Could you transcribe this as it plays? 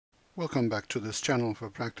Welcome back to this channel for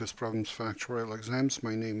practice problems for actuarial exams.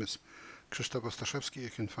 My name is Krzysztof Ostaszewski. You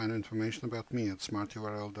can find information about me at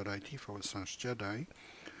smarturl.it/Jedi.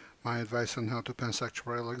 My advice on how to pass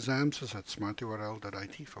actuarial exams is at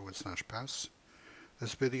smarturl.it/pass.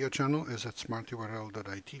 This video channel is at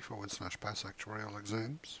smarturl.it/pass actuarial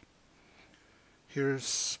exams.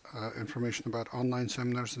 Here's information about online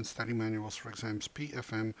seminars and study manuals for exams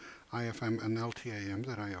PFM, IFM, and LTAM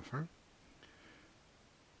that I offer.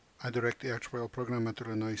 I direct the actuarial program at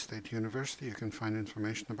Illinois State University. You can find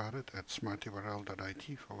information about it at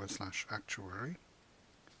smarturl.it/actuary.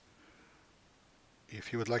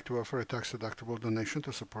 If you would like to offer a tax-deductible donation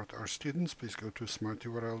to support our students, please go to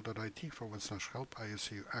smarturl.it/help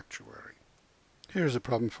ISU actuary. Here's a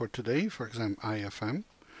problem for today for exam IFM,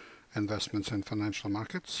 investments in financial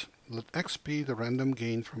markets. Let X be the random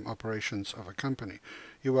gain from operations of a company.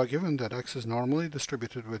 You are given that X is normally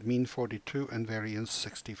distributed with mean 42 and variance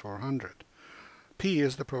 6400. P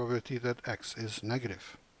is the probability that X is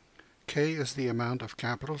negative. K is the amount of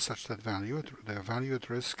capital such that the value at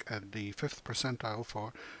risk at the 5th percentile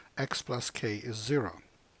for X plus K is 0.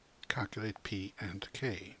 Calculate P and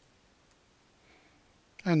K.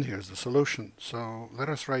 And here's the solution. So let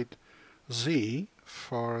us write Z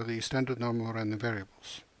for the standard normal random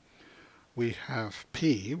variables. We have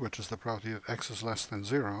P, which is the probability that X is less than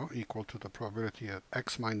 0, equal to the probability at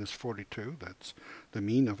X minus 42, that's the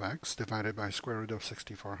mean of X, divided by square root of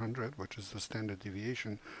 6400, which is the standard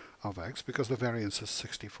deviation of X, because the variance is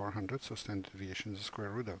 6400, so standard deviation is the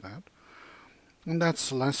square root of that. And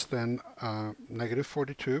that's less than negative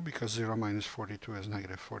 42, because 0 minus 42 is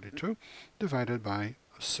negative 42, divided by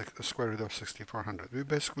square root of 6400. We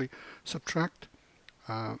basically subtract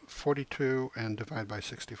 42 and divide by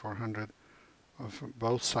 6400 of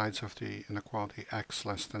both sides of the inequality X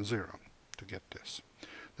less than 0 to get this.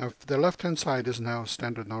 Now the left-hand side is now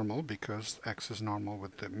standard normal because X is normal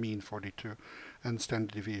with the mean 42 and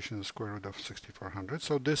standard deviation is the square root of 6400.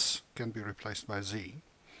 So this can be replaced by Z.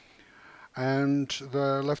 And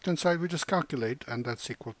the left-hand side we just calculate, and that's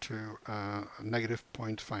equal to negative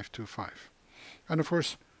 0.525. And of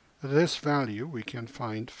course this value we can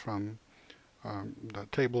find from the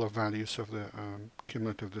table of values of the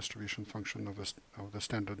cumulative distribution function of the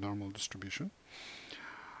standard normal distribution.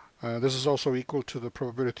 This is also equal to the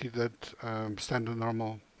probability that standard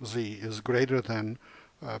normal Z is greater than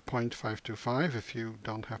 0.525 if you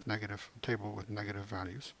don't have negative table with negative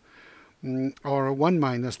values, or 1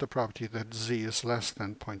 minus the probability that Z is less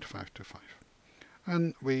than 0.525.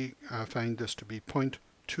 And we find this to be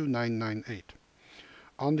 0.2998.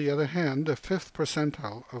 On the other hand, the 5th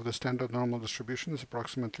percentile of the standard normal distribution is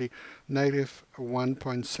approximately negative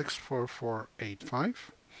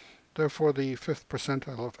 1.64485. Therefore, the 5th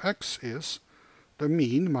percentile of X is the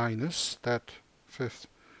mean minus that 5th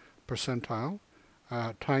percentile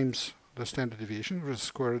times the standard deviation, which is the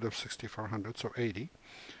square root of 6400, so 80.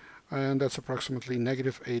 And that's approximately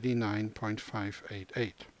negative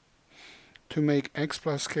 89.588. To make X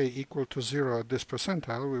plus K equal to 0 at this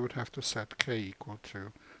percentile, we would have to set K equal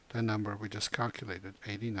to the number we just calculated,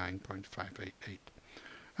 89.588.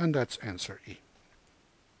 And that's answer E.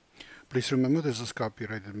 Please remember this is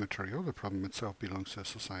copyrighted material. The problem itself belongs to the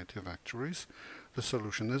Society of Actuaries. The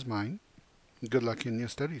solution is mine. Good luck in your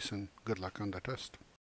studies and good luck on the test.